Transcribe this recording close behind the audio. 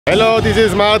Hello, this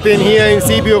is Martin here in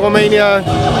Sibiu, Romania.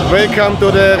 Welcome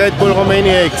to the Red Bull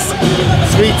Romaniacs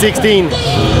Sweet 16.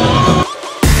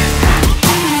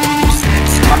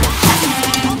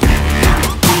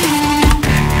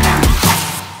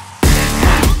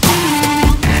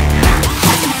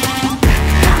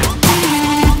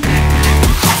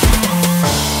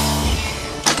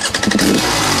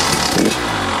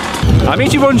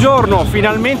 Amici, buongiorno,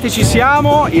 finalmente ci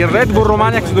siamo, il Red Bull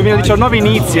Romaniacs 2019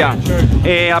 inizia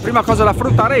e la prima cosa da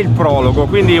affrontare è il prologo,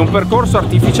 quindi un percorso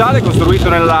artificiale costruito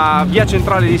nella via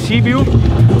centrale di Sibiu,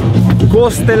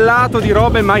 costellato di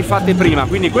robe mai fatte prima,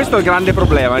 quindi questo è il grande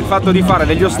problema, il fatto di fare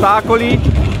degli ostacoli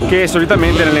che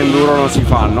solitamente nell'enduro non si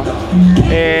fanno.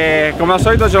 E come al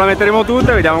solito ce la metteremo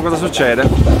tutte e vediamo cosa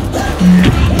succede.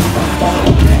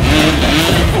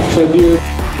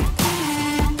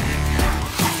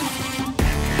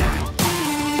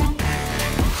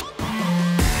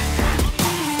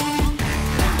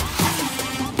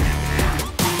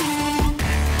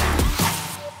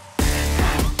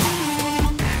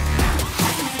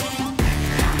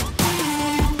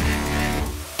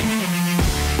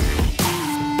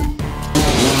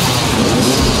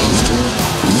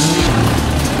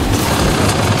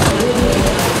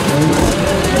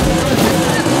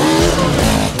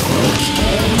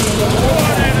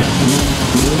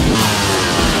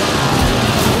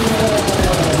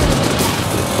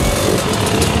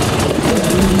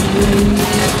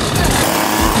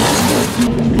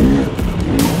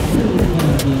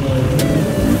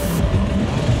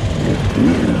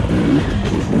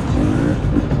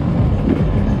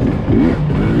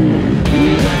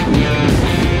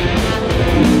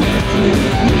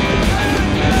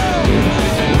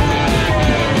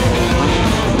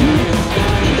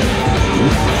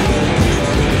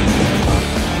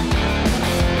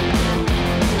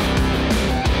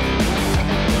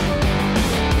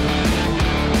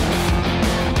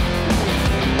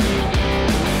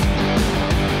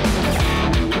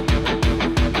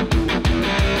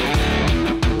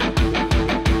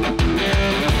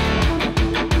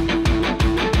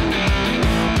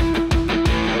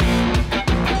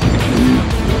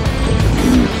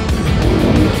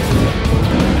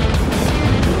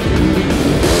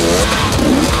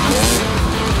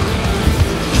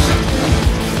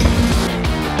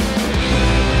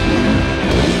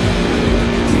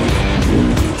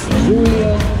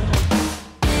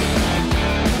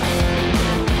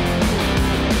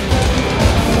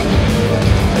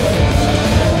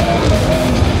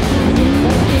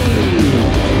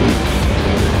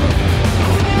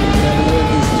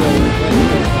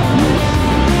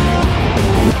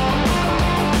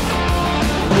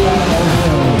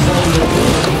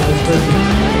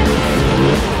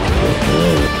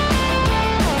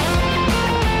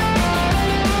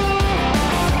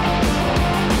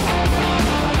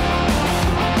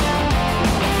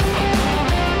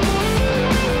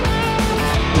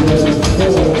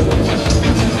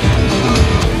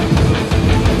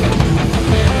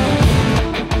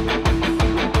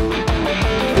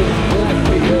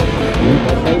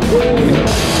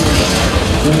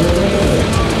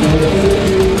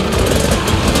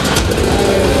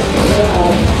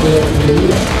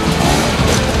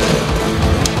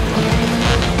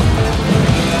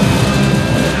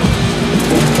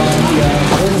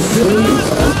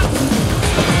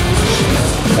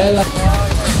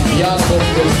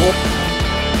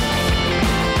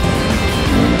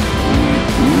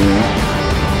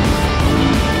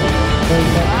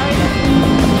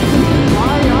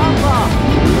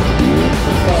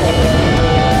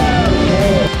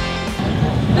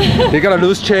 He got a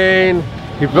loose chain,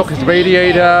 he broke his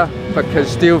radiator, but can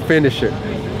still finish it.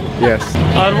 Yes.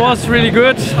 It was really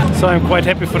good, so I'm quite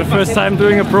happy for the first time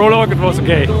doing a prologue. It was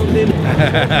okay.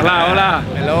 Hola, hola.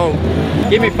 Hello.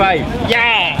 Give me 5.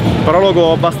 Yeah!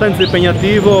 Prologo abbastanza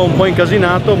impegnativo, un po'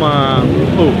 incasinato, ma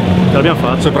ce l'abbiamo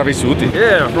fatta. Sopravvissuti.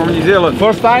 Yeah, from New Zealand.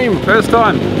 First time? First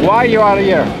time. Why you are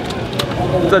here?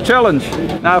 It's a challenge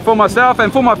for myself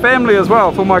and for my family as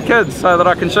well, for my kids, so that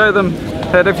I can show them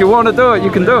that if you want to do it, you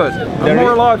can do it. I'm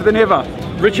more alive than ever.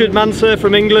 Richard Manser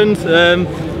from England,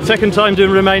 second time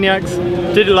doing Romaniacs.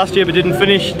 Did it last year but didn't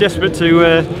finish, desperate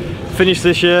to finish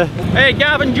this year. Hey,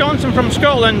 Gavin Johnson from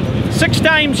Scotland, 6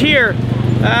 times here.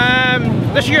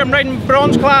 This year I'm riding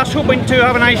bronze class, hoping to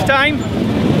have a nice time.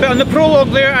 But on the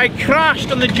prologue there, I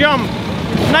crashed on the jump.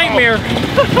 Nightmare.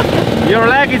 Your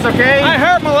leg is okay? I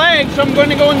hurt my leg, so I'm going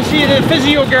to go and see the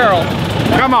physio girl.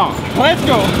 Come on. Let's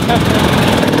go.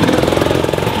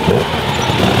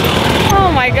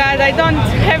 Oh my god, I don't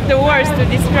have the words to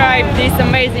describe this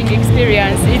amazing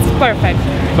experience. It's perfect.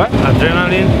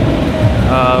 Adrenaline,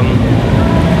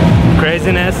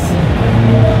 craziness,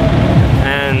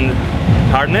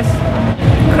 hardness?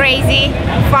 Crazy,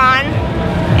 fun,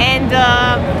 and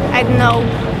I don't know,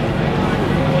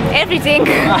 everything.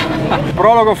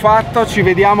 Prologo fatto, ci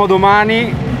vediamo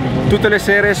domani tutte le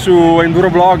sere su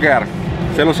Enduro Blogger.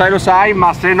 Se lo sai,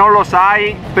 ma se non lo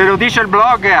sai te lo dice il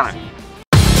blogger.